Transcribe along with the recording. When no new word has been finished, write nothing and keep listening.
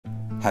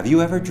Have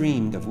you ever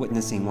dreamed of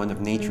witnessing one of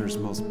nature's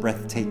most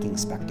breathtaking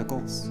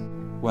spectacles?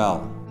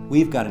 Well,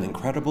 we've got an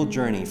incredible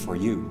journey for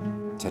you.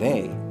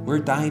 Today, we're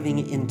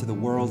diving into the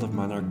world of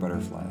monarch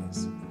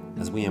butterflies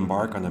as we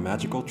embark on a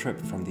magical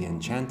trip from the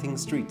enchanting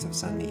streets of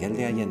San Miguel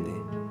de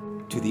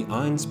Allende to the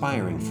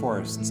awe-inspiring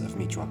forests of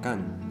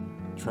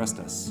Michoacan. Trust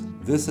us,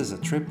 this is a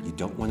trip you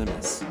don't want to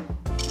miss.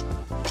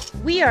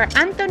 We are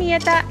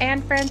Antonieta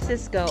and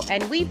Francisco,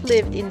 and we've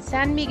lived in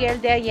San Miguel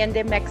de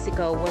Allende,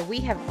 Mexico, where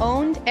we have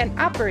owned and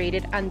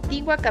operated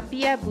Antigua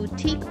Capilla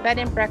Boutique Bed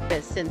and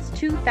Breakfast since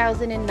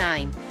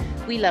 2009.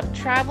 We love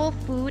travel,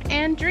 food,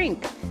 and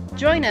drink.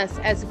 Join us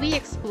as we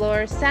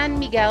explore San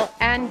Miguel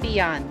and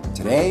beyond.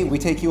 Today, we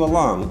take you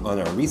along on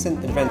our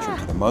recent adventure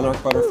to the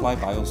Monarch Butterfly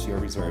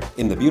Biosphere Reserve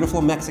in the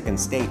beautiful Mexican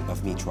state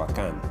of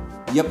Michoacan.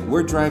 Yep,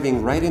 we're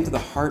driving right into the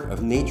heart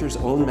of nature's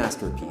own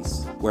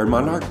masterpiece, where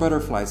monarch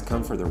butterflies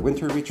come for their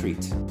winter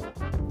retreat.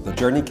 The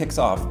journey kicks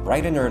off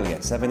bright and early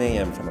at 7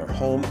 a.m. from our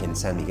home in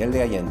San Miguel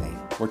de Allende.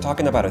 We're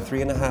talking about a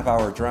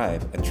 3.5-hour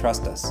drive, and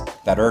trust us,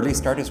 that early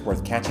start is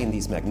worth catching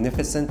these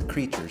magnificent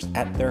creatures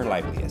at their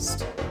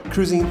liveliest.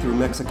 Cruising through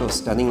Mexico's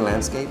stunning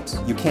landscapes,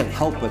 you can't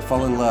help but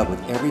fall in love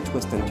with every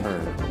twist and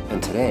turn.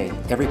 And today,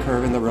 every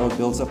curve in the road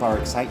builds up our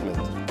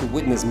excitement to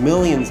witness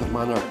millions of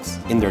monarchs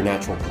in their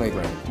natural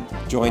playground.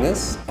 Join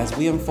us as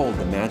we unfold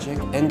the magic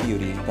and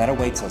beauty that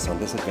awaits us on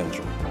this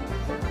adventure.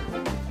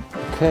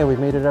 Okay, we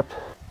made it up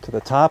to the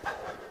top.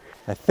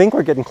 I think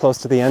we're getting close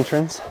to the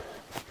entrance.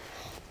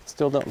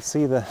 Still don't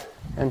see the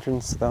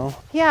entrance though.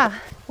 Yeah,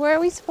 where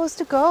are we supposed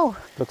to go?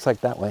 Looks like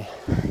that way.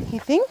 You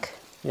think?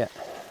 Yeah.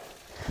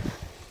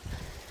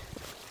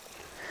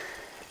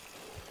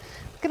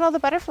 Look at all the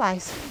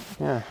butterflies.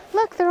 Yeah.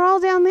 Look, they're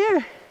all down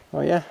there. Oh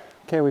yeah?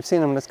 Okay, we've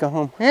seen them. Let's go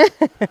home.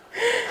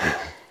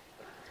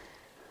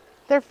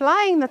 They're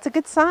flying. That's a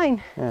good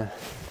sign. Yeah.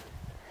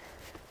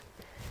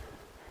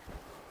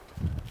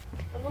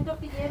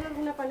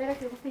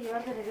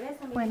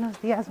 Buenos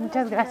días.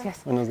 Muchas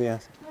gracias. Buenos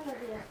días.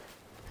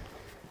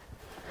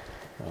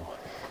 Oh.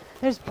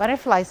 There's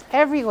butterflies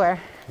everywhere.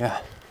 Yeah.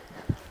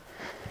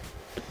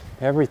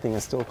 Everything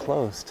is still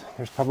closed.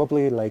 There's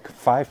probably like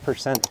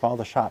 5% of all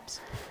the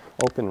shops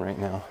open right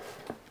now.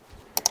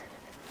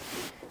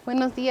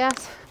 Buenos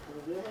días.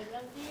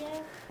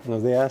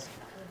 Buenos días.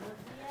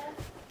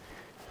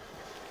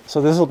 So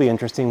this will be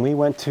interesting. We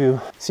went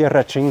to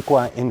Sierra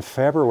Chincua in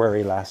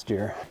February last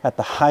year. At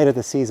the height of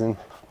the season,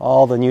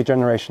 all the new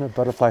generation of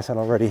butterflies had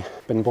already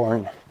been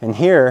born. And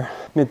here,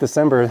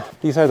 mid-December,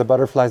 these are the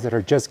butterflies that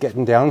are just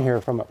getting down here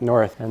from up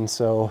north. And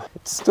so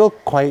it's still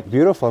quite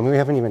beautiful. I mean, we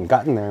haven't even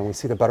gotten there and we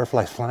see the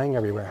butterflies flying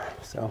everywhere.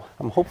 So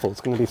I'm hopeful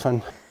it's going to be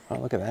fun. Oh,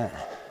 look at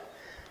that.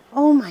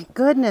 Oh my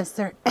goodness,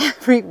 they're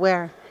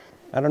everywhere.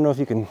 I don't know if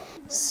you can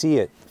see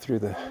it through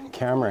the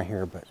camera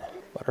here, but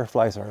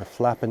butterflies are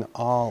flapping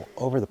all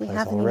over the place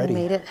already. We haven't even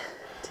made it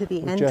to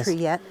the entry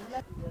yet.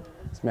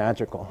 It's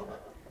magical.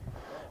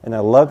 And I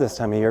love this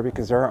time of year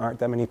because there aren't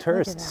that many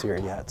tourists here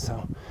yet,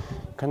 so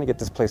kind of get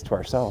this place to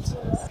ourselves.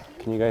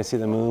 Can you guys see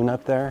the moon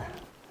up there?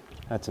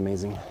 That's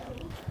amazing.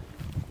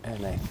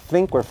 And I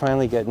think we're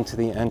finally getting to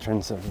the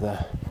entrance of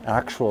the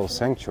actual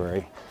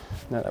sanctuary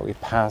now that we've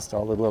passed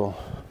all the little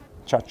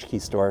tchotchke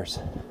stores.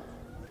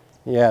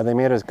 Yeah, they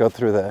made us go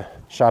through the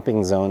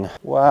shopping zone.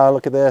 Wow,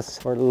 look at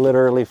this. We're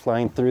literally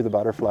flying through the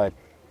butterfly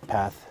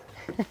path.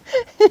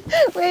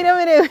 Wait a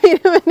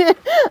minute.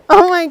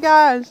 Oh my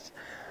gosh.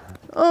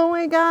 Oh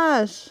my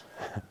gosh.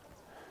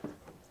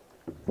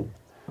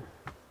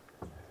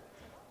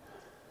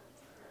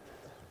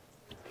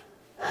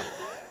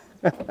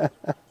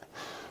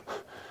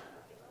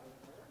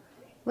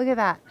 Look at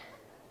that.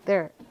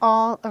 They're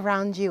all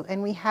around you,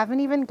 and we haven't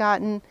even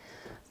gotten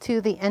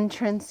to the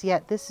entrance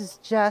yet. This is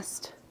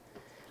just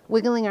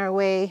wiggling our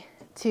way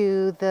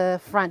to the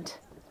front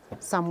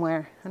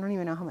somewhere. I don't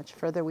even know how much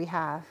further we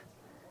have.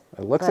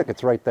 It looks like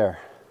it's right there.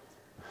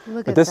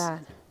 Look at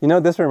that. You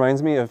know, this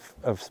reminds me of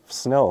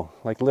snow,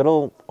 like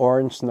little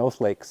orange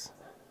snowflakes.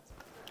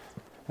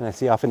 And I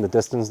see off in the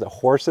distance the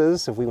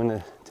horses. If we want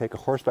to take a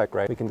horseback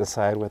ride, we can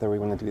decide whether we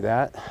want to do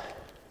that.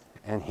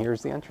 And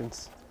here's the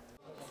entrance.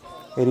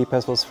 80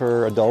 pesos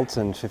for adults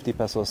and 50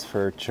 pesos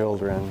for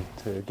children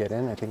to get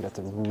in. I think that's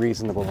a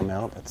reasonable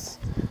amount. That's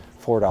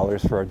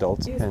 $4 for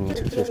adults and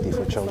 $2.50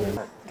 for children.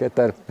 ¿Qué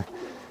tal?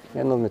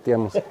 Ya nos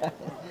metíamos.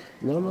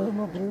 No.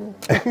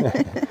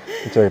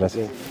 Muchas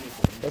gracias.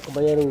 Voy a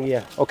acompañar un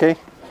guía. Ok.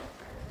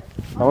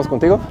 ¿Vamos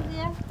contigo?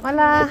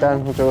 Hola. ¿Qué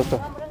tal? Mucho gusto.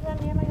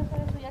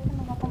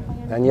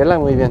 Daniela,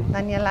 muy bien.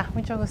 Daniela,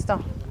 mucho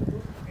gusto.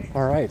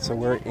 All right, so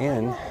we're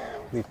in.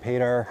 We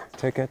paid our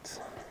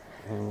tickets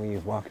and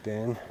we've walked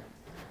in.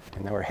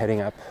 And now we're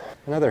heading up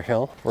another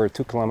hill for a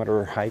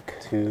 2-kilometer hike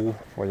to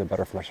where the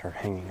butterflies are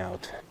hanging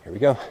out. Here we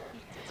go.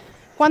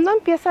 ¿Cuándo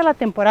empieza la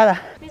temporada?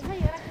 Empieza a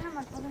llegar aquí en el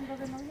 2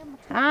 de noviembre.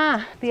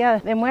 Ah,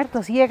 Día de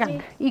Muertos llegan.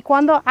 Sí. ¿Y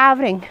cuándo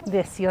abren?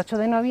 18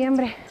 de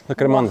noviembre.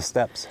 Look at them on the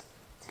steps.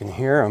 You can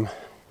hear them.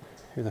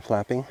 Hear the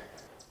flapping.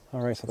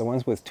 All right, so the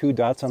ones with 2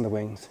 dots on the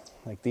wings,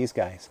 like these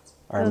guys,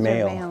 are Those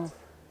male. Are male.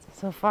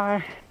 So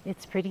far,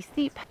 it's pretty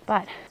steep,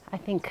 but I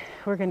think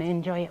we're going to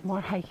enjoy it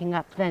more hiking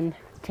up than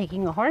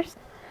taking a horse.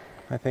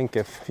 I think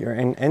if you're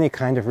in any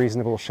kind of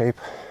reasonable shape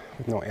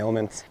with no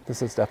ailments,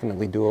 this is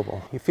definitely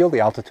doable. You feel the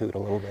altitude a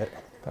little bit,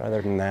 but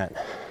other than that,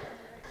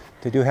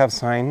 they do have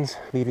signs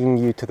leading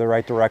you to the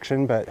right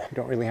direction, but you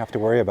don't really have to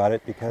worry about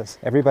it because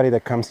everybody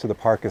that comes to the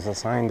park is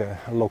assigned a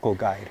local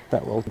guide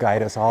that will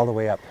guide us all the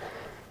way up.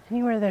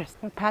 Anywhere there's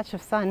a patch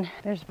of sun,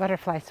 there's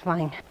butterflies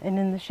flying, and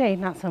in the shade,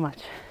 not so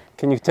much.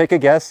 Can you take a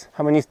guess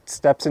how many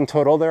steps in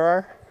total there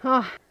are?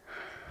 Oh,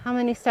 how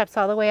many steps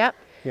all the way up?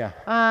 Yeah.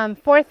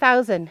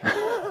 4,000.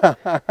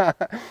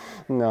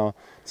 No,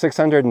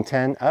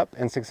 610 up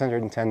and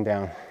 610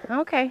 down.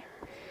 Okay.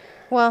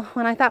 Well,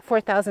 when I thought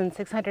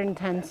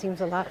 4,610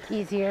 seems a lot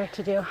easier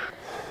to do.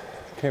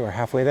 Okay, we're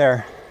halfway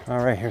there.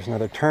 All right, here's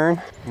another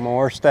turn.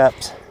 More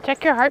steps.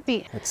 Check your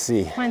heartbeat. Let's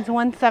see. Mine's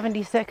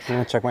 176. I'm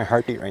gonna check my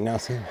heartbeat right now,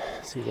 see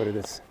what it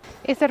is.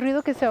 Ese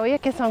ruido que se oye,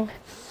 ¿qué son?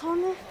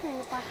 Son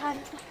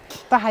pajaritos.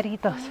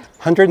 Pajaritos.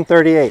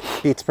 138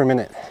 beats per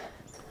minute.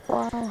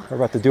 Wow. We're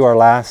about to do our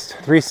last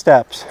 3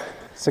 steps.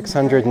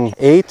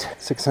 608,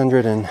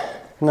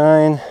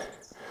 609,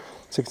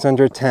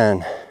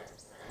 610.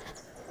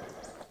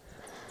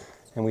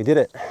 And we did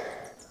it.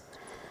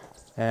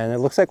 And it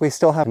looks like we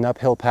still have an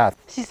uphill path.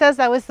 She says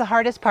that was the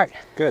hardest part.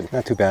 Good,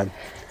 not too bad.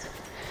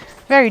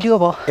 Very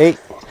doable. 8,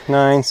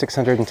 9,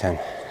 610.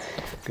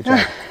 Good job.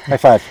 High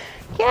five.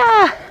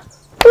 Yeah.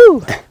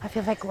 Woo. I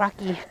feel like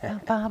Rocky.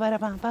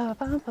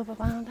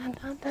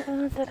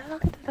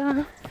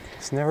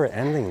 It's never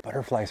ending.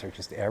 Butterflies are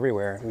just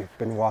everywhere. We've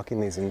been walking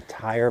this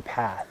entire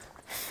path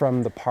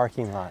from the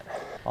parking lot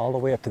all the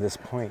way up to this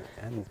point,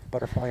 and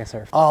butterflies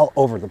are all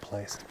over the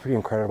place. It's pretty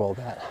incredible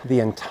that the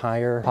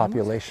entire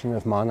population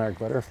of monarch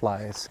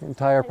butterflies, the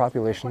entire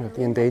population of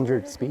the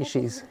endangered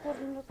species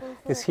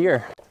is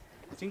here.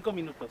 5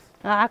 minutos.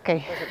 Ah,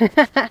 okay.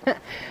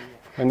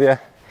 Buen día.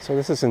 So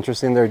this is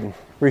interesting. They're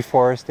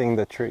reforesting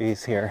the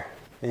trees here.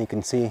 And you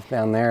can see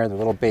down there the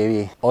little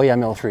baby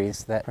oyamel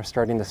trees that are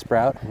starting to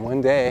sprout. And one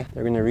day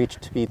they're going to reach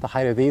to be the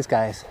height of these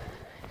guys.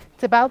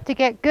 It's about to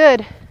get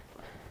good.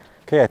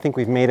 Okay, I think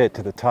we've made it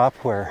to the top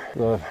where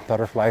the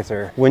butterflies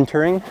are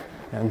wintering.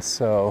 And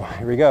so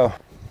here we go.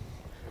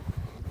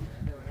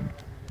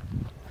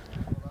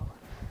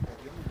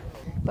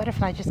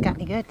 Butterfly just got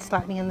me good,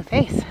 slapped me in the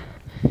face.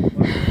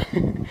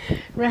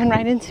 Ran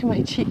right into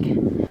my cheek.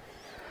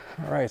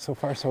 All right, so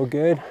far so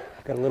good.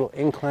 Got a little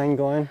incline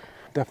going.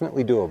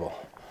 Definitely doable.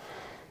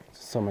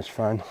 So much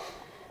fun.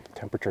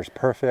 Temperature's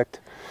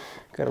perfect.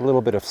 Got a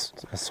little bit of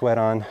a sweat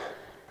on,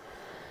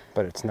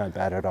 but it's not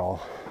bad at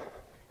all.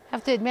 I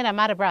have to admit, I'm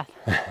out of breath.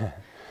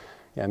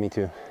 Yeah, me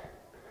too.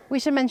 We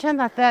should mention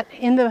that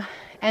in the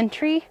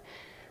entry,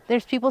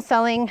 there's people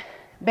selling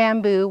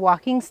bamboo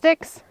walking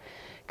sticks.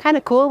 Kind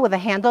of cool with a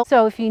handle.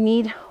 So if you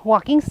need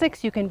walking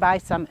sticks, you can buy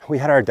some. We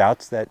had our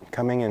doubts that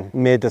coming in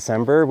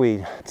mid-December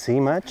we'd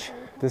see much.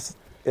 This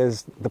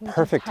is the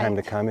perfect time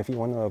to come if you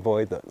want to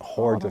avoid the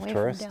hordes of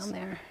tourists. Down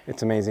there.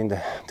 It's amazing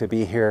to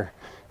be here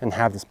and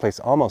have this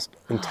place almost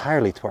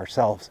entirely to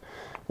ourselves.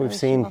 We've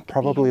seen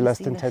probably less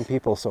than 10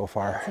 people so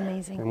far. That's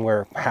amazing. And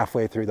we're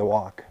halfway through the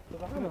walk.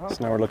 So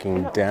now we're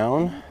looking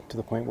down to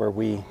the point where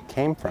we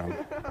came from.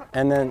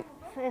 And then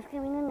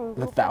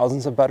the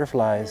thousands of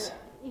butterflies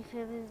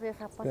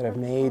that have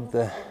made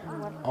the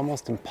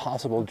almost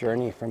impossible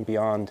journey from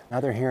beyond.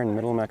 Now they're here in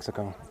middle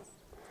Mexico.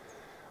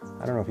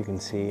 I don't know if you can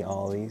see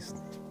all these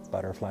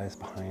butterflies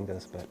behind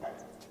us, but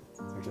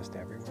they're just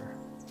everywhere.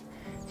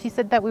 She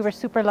said that we were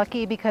super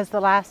lucky because the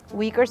last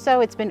week or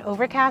so it's been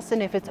overcast,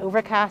 and if it's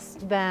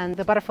overcast then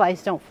the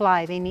butterflies don't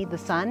fly. They need the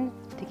sun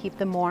to keep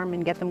them warm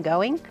and get them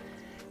going,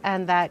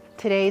 and that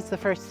today's the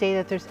first day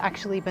that there's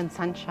actually been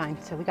sunshine,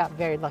 so we got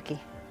very lucky.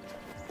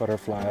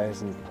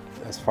 Butterflies and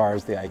as far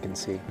as the eye can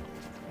see.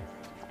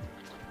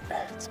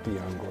 It's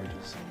beyond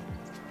gorgeous.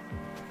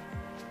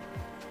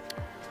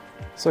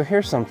 So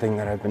here's something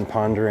that I've been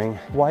pondering.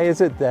 Why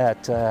is it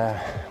that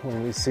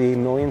when we see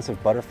millions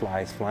of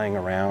butterflies flying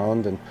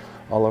around and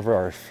all over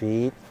our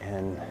feet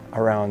and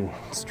around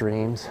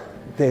streams,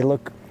 they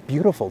look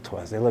beautiful to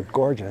us, they look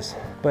gorgeous.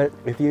 But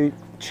if you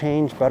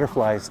change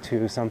butterflies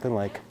to something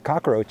like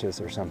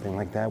cockroaches or something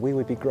like that, we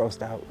would be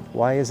grossed out.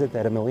 Why is it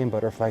that 1 million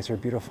butterflies are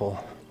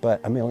beautiful,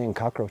 but 1 million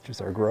cockroaches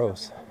are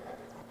gross?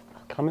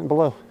 Comment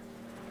below.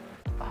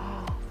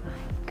 Oh my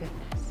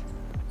goodness.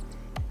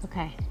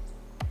 Okay.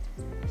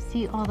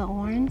 See all the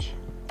orange?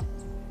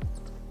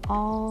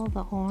 All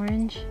the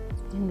orange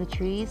in the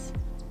trees?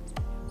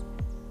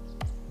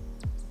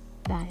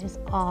 That is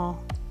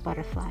all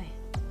butterfly.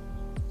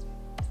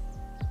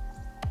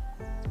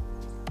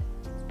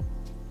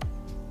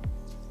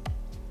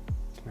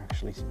 You can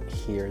actually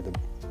hear the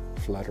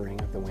fluttering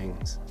of the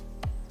wings.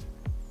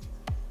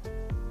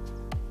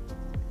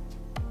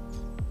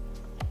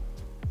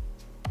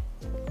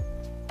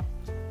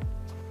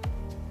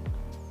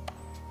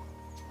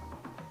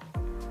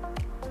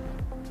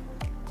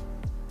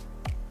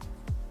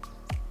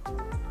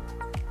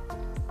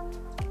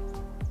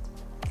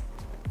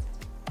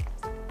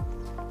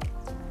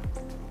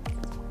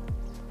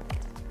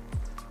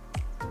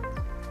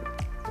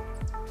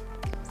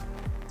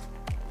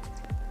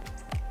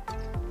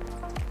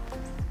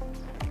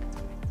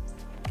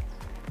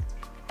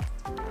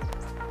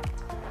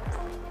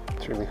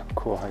 really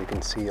cool how you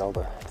can see all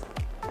the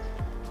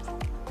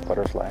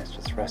butterflies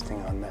just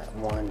resting on that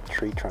one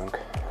tree trunk.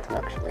 And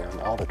actually on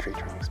all the tree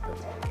trunks, but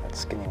that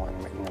skinny one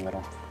right in the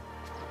middle.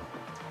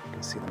 You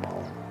can see them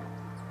all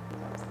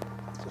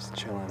just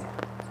chilling,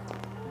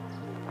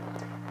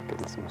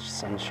 getting some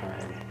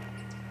sunshine.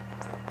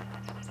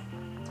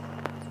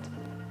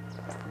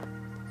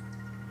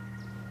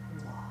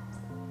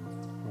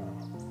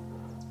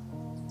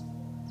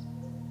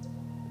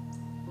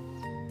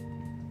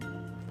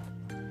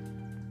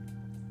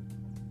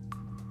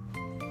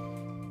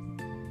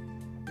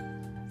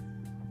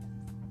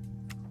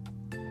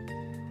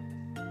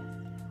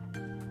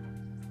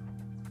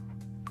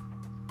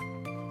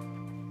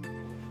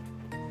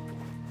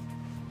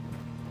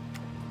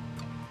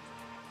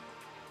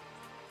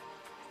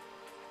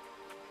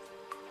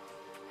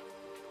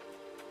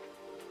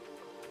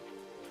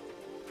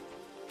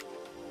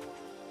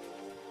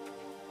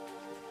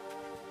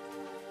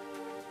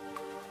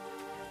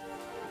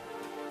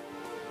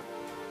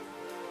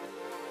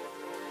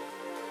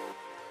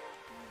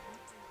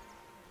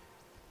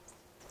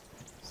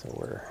 So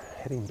we're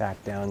heading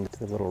back down to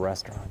the little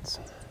restaurants,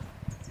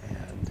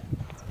 and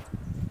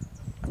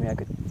I mean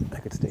I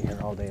could stay here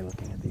all day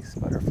looking at these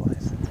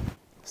butterflies.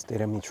 The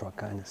state of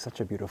Michoacan is such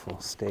a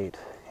beautiful state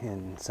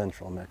in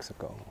central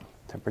Mexico.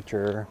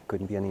 Temperature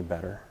couldn't be any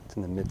better. It's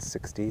in the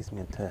mid-60s,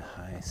 mid to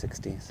high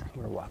 60s.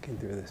 We're walking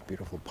through this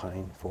beautiful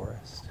pine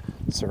forest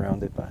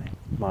surrounded by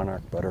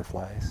monarch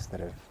butterflies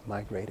that have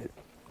migrated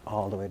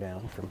all the way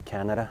down from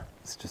Canada.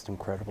 It's just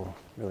incredible.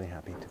 Really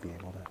happy to be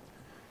able to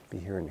be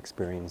here and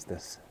experience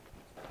this.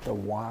 The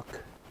walk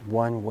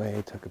one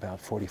way took about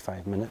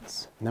 45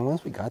 minutes. And then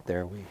once we got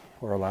there, we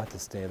were allowed to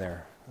stay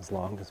there as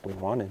long as we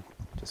wanted.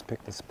 Just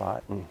picked a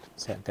spot and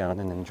sat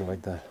down and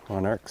enjoyed the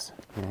monarchs.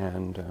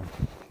 And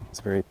it's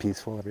very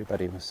peaceful.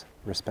 Everybody was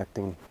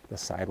respecting the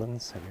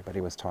silence.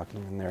 Everybody was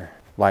talking in their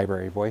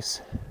library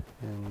voice.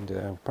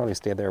 And probably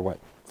stayed there, what,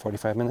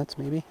 45 minutes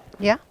maybe?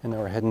 Yeah. And now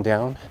we're heading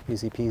down,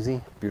 easy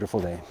peasy. Beautiful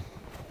day.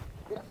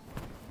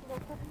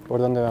 ¿Por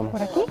dónde vamos?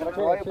 Por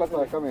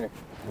aquí.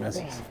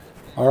 Gracias.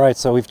 All right,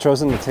 so we've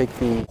chosen to take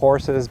the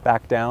horses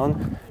back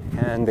down,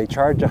 and they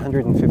charge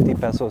 150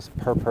 pesos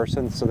per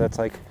person, so that's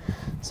like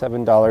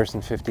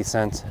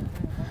 $7.50.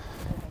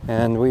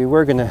 And we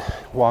were gonna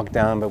walk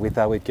down, but we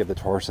thought we'd give the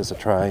horses a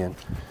try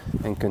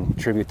and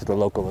contribute to the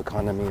local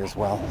economy as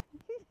well.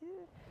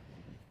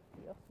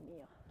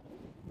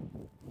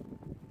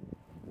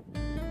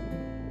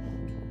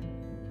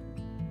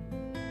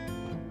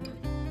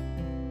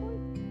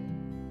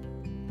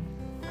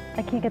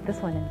 I can't get this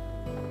one in.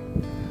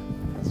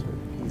 That's what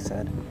he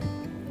said.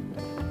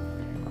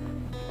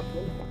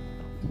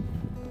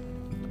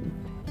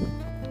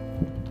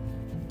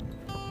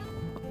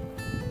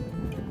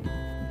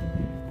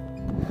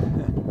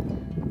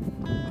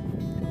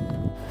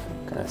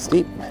 Kind of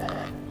steep.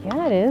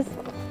 Yeah, it is.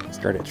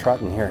 Started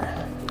trotting here.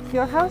 Is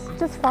your house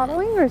just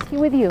following, or is he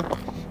with you?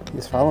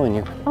 He's following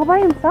you. All by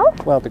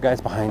himself? Well, the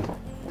guy's behind.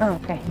 Oh,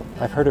 okay.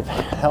 I've heard of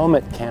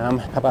helmet cam.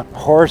 How about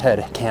horse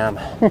head cam?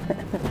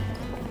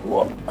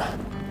 Whoa.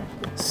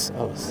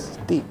 So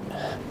steep.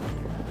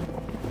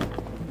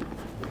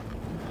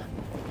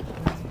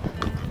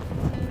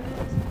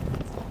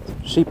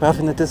 Sheep off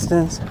in the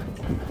distance.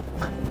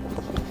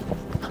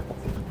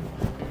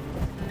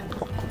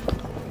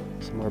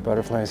 Some more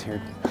butterflies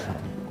here.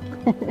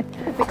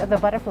 Pick up the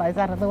butterflies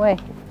out of the way.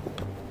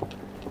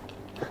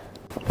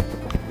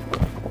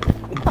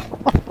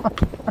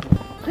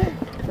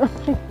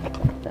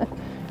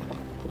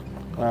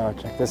 Wow,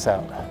 check this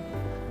out.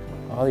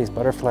 All these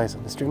butterflies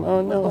on the stream.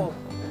 Oh no.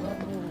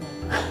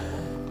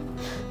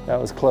 That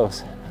was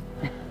close.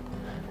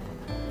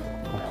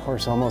 My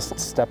horse almost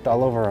stepped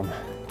all over them.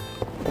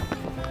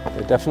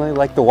 They definitely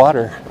like the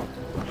water.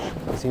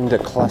 They seem to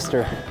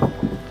cluster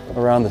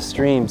around the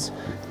streams.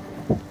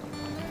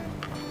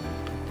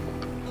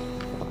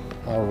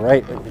 All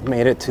right, we've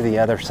made it to the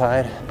other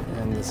side,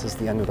 and this is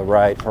the end of the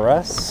ride for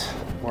us.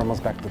 We're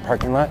almost back to the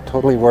parking lot.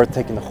 Totally worth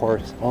taking the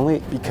horse, only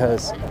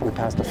because we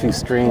passed a few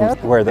streams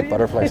where the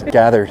butterflies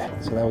gathered.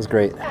 So that was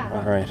great.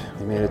 All right,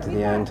 we made it to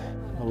the end.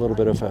 A little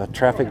bit of a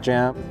traffic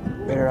jam.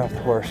 Made it off the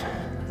horse.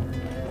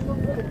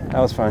 That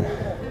was fun.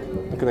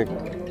 Look at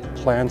the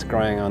plants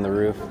growing on the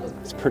roof.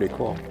 It's pretty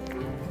cool.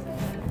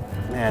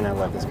 Man, I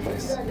love this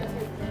place.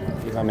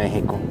 Viva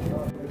Mexico.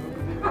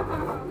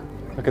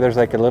 Look, there's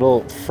like a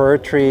little fir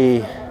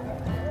tree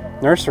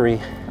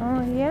nursery.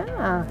 Oh,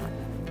 yeah.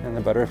 And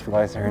the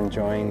butterflies are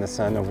enjoying the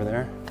sun over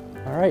there.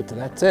 All right, so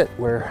that's it.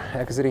 We're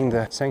exiting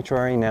the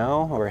sanctuary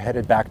now. We're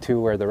headed back to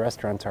where the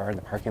restaurants are and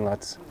the parking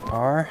lots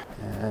are.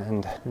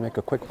 And make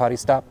a quick potty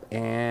stop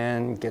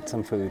and get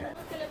some food.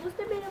 You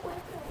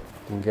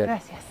can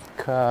get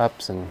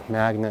cups and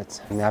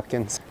magnets,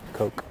 napkins,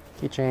 Coke,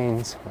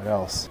 keychains, what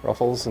else?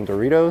 Ruffles and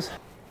Doritos.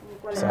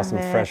 Saw some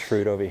fresh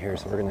fruit over here,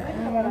 so we're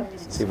gonna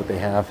see what they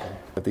have.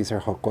 But these are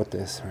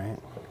jocotes, right?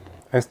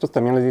 Estos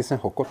también les dicen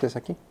jocotes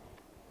aquí.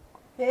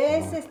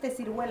 Es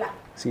ciruela.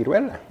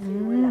 Ciruela.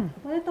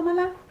 ¿Puede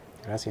tomarla?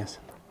 Gracias.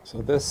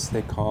 So this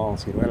they call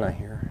ciruela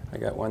here. I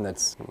got one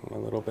that's a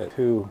little bit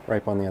too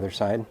ripe on the other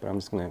side, but I'm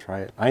just going to try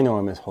it. I know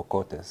them as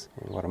jocotes.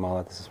 In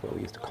Guatemala, this is what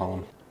we used to call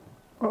them.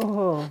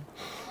 Oh.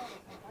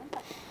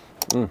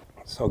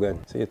 So good.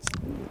 See, it's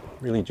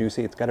really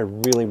juicy. It's got a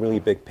really, really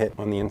big pit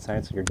on the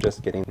inside, so you're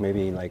just getting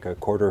maybe like a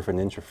quarter of an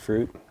inch of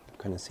fruit.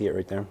 Kind of see it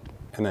right there.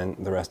 And then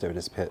the rest of it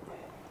is pit.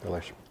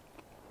 Delish.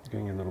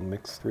 Getting a little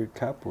mixed fruit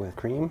cup with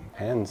cream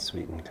and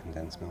sweetened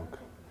condensed milk.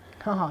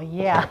 Oh,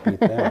 yeah. Beat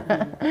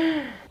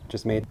that.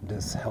 Just made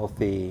this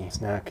healthy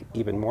snack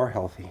even more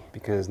healthy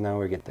because now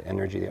we get the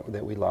energy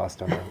that we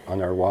lost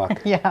on our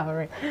walk. Yeah,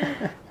 right.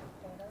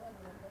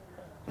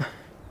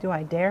 Do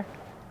I dare?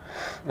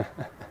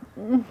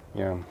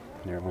 Yeah,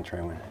 here, I'm gonna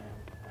try one.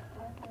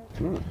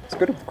 It's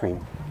good with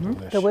cream.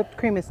 The whipped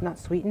cream is not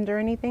sweetened or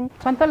anything.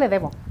 ¿Cuánto le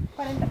debo?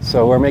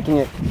 So we're making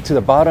it to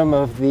the bottom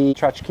of the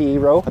tchotchke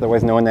row,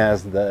 otherwise known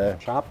as the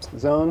chopped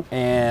zone.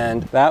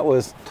 And that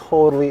was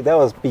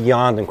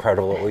beyond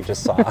incredible what we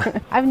just saw.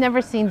 I've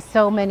never seen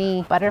so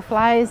many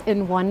butterflies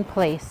in one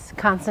place,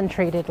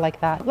 concentrated like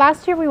that.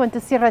 Last year we went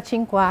to Sierra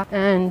Chincua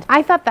and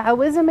I thought that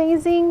was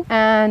amazing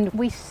and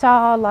we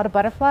saw a lot of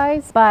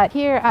butterflies, but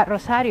here at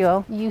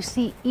Rosario you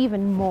see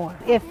even more.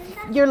 If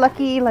you're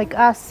lucky like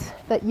us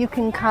that you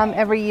can come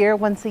every year,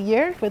 once a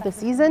year for the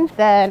season,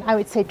 then I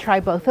would say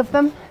try both of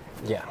them.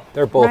 Yeah,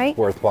 they're both Right?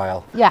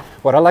 worthwhile. Yeah.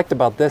 What I liked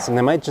about this, and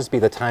it might just be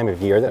the time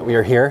of year that we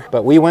are here,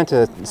 but we went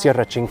to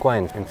Sierra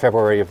Chincua in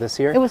February of this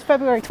year. It was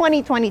February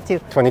 2022.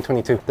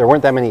 2022. There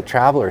weren't that many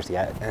travelers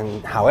yet,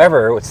 and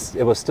however, it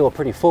was still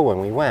pretty full when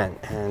we went,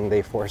 and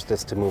they forced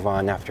us to move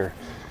on after.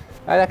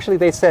 Actually,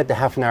 they said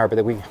half an hour,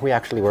 but we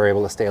actually were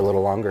able to stay a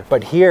little longer.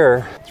 But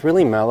here, it's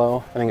really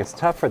mellow. I mean, it's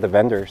tough for the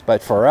vendors,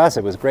 but for us,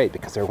 it was great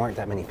because there weren't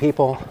that many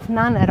people.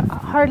 None at all,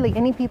 hardly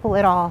any people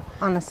at all,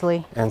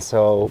 honestly. And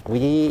so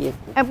we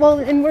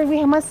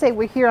We must say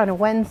we're here on a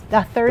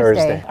Thursday.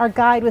 Thursday. Our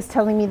guide was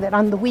telling me that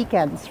on the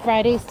weekends,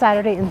 Friday,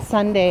 Saturday, and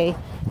Sunday,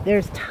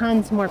 there's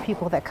tons more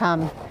people that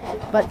come.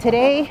 But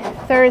today,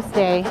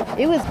 Thursday,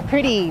 it was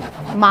pretty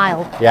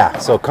mild. Yeah,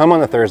 so come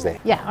on a Thursday.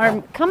 Yeah,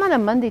 or come on a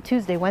Monday,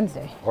 Tuesday,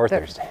 Wednesday. Or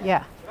Thursday.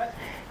 Yeah.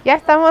 Ya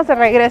estamos de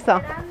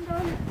regreso.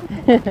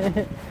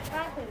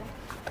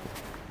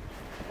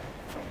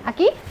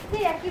 ¿Aquí?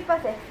 Sí, aquí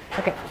pase.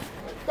 Ok.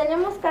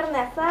 Tenemos carne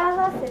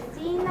asada,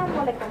 cecina,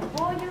 mole con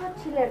pollo,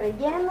 chile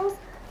rellenos,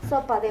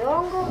 sopa de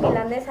hongo,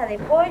 milanesa de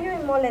pollo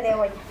y mole de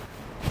olla.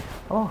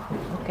 Oh,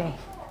 okay.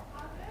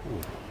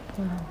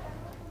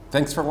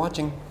 Thanks for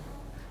watching.